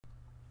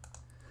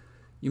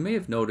You may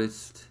have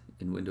noticed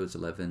in Windows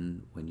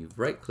 11 when you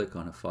right-click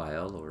on a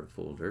file or a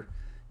folder,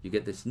 you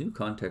get this new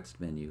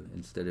context menu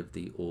instead of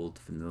the old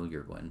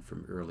familiar one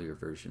from earlier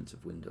versions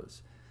of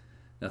Windows.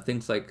 Now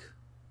things like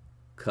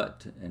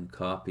cut and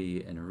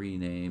copy and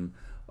rename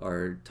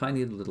are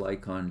tiny little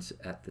icons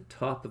at the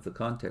top of the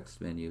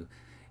context menu,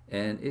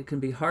 and it can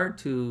be hard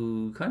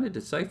to kind of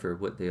decipher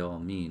what they all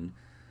mean.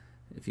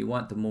 If you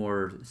want the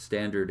more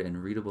standard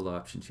and readable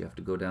options, you have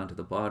to go down to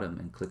the bottom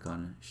and click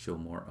on Show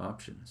More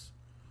Options.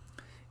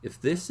 If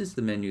this is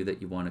the menu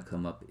that you want to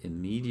come up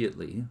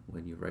immediately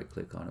when you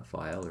right-click on a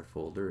file or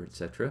folder,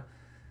 etc.,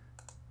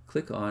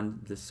 click on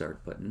the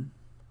Start button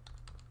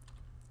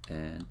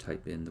and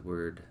type in the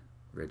word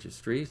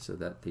registry so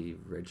that the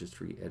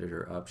registry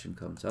editor option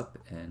comes up,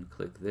 and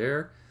click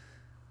there.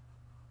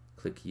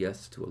 Click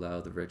Yes to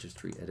allow the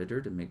registry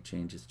editor to make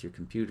changes to your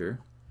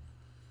computer.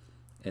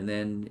 And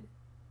then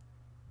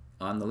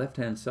on the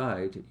left-hand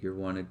side, you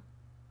want to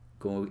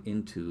go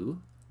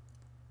into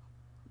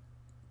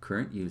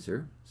Current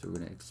User. So we're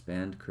going to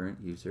expand Current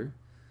User,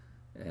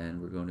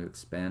 and we're going to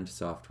expand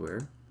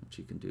Software, which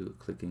you can do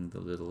clicking the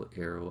little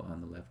arrow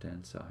on the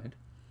left-hand side.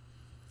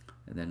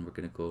 And then we're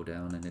going to go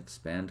down and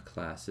expand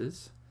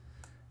Classes.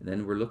 And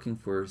then we're looking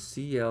for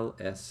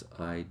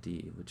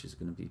CLSID, which is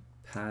going to be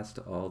past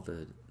all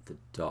the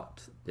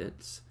dot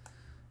bits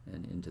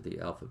and into the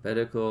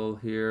alphabetical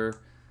here.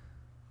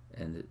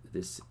 And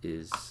this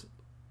is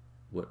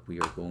what we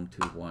are going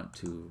to want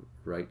to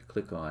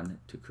right-click on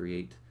to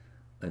create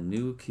a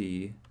new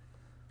key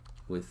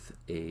with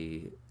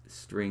a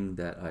string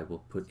that I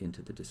will put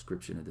into the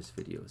description of this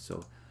video.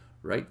 So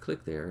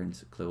right-click there and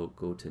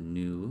go to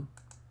New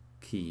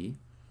Key,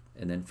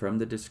 and then from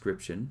the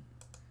description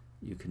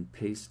you can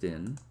paste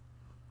in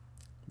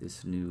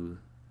this new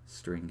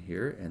string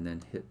here and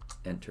then hit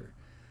Enter.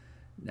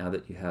 Now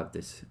that you have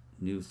this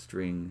new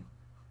string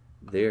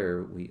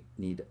there, we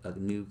need a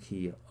new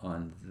key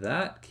on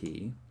that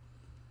key.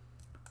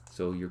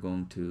 So you're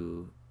going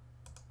to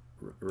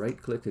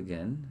right-click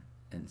again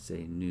and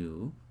say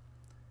New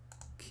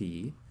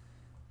Key,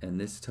 and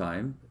this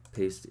time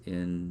paste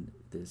in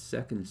the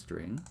second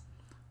string,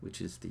 which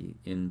is the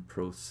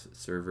in-pros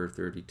server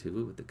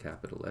 32 with the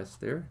capital S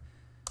there.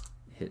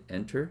 Hit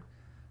Enter.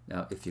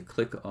 Now if you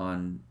click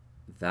on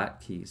that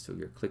key, so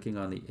you're clicking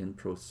on the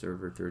in-pros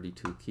server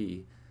 32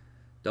 key,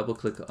 double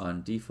click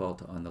on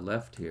default on the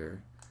left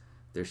here,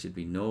 there should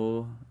be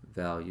no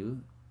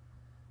value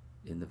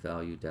in the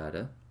value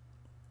data.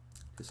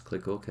 Just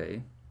click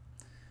OK,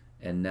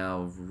 and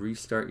now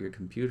restart your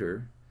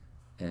computer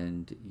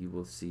and you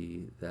will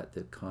see that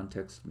the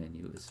context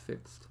menu is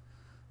fixed.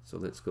 So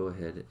let's go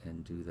ahead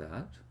and do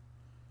that.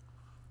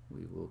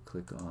 We will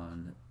click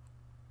on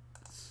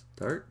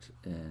Start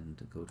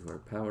and go to our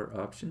power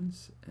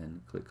options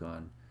and click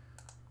on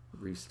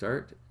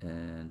Restart,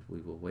 and we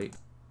will wait.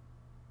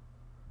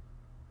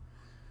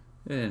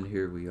 And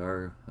here we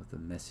are of the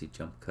messy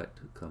jump cut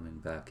coming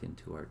back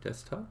into our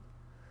desktop.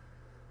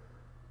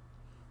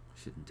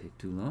 Shouldn't take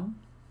too long.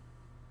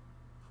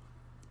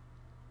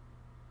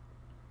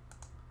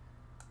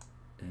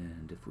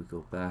 And if we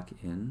go back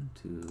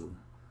into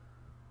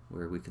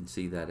where we can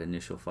see that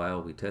initial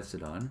file we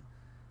tested on,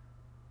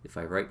 if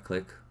I right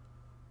click,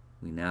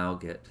 we now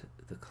get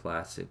the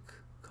classic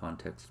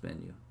context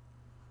menu.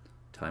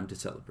 Time to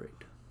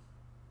celebrate.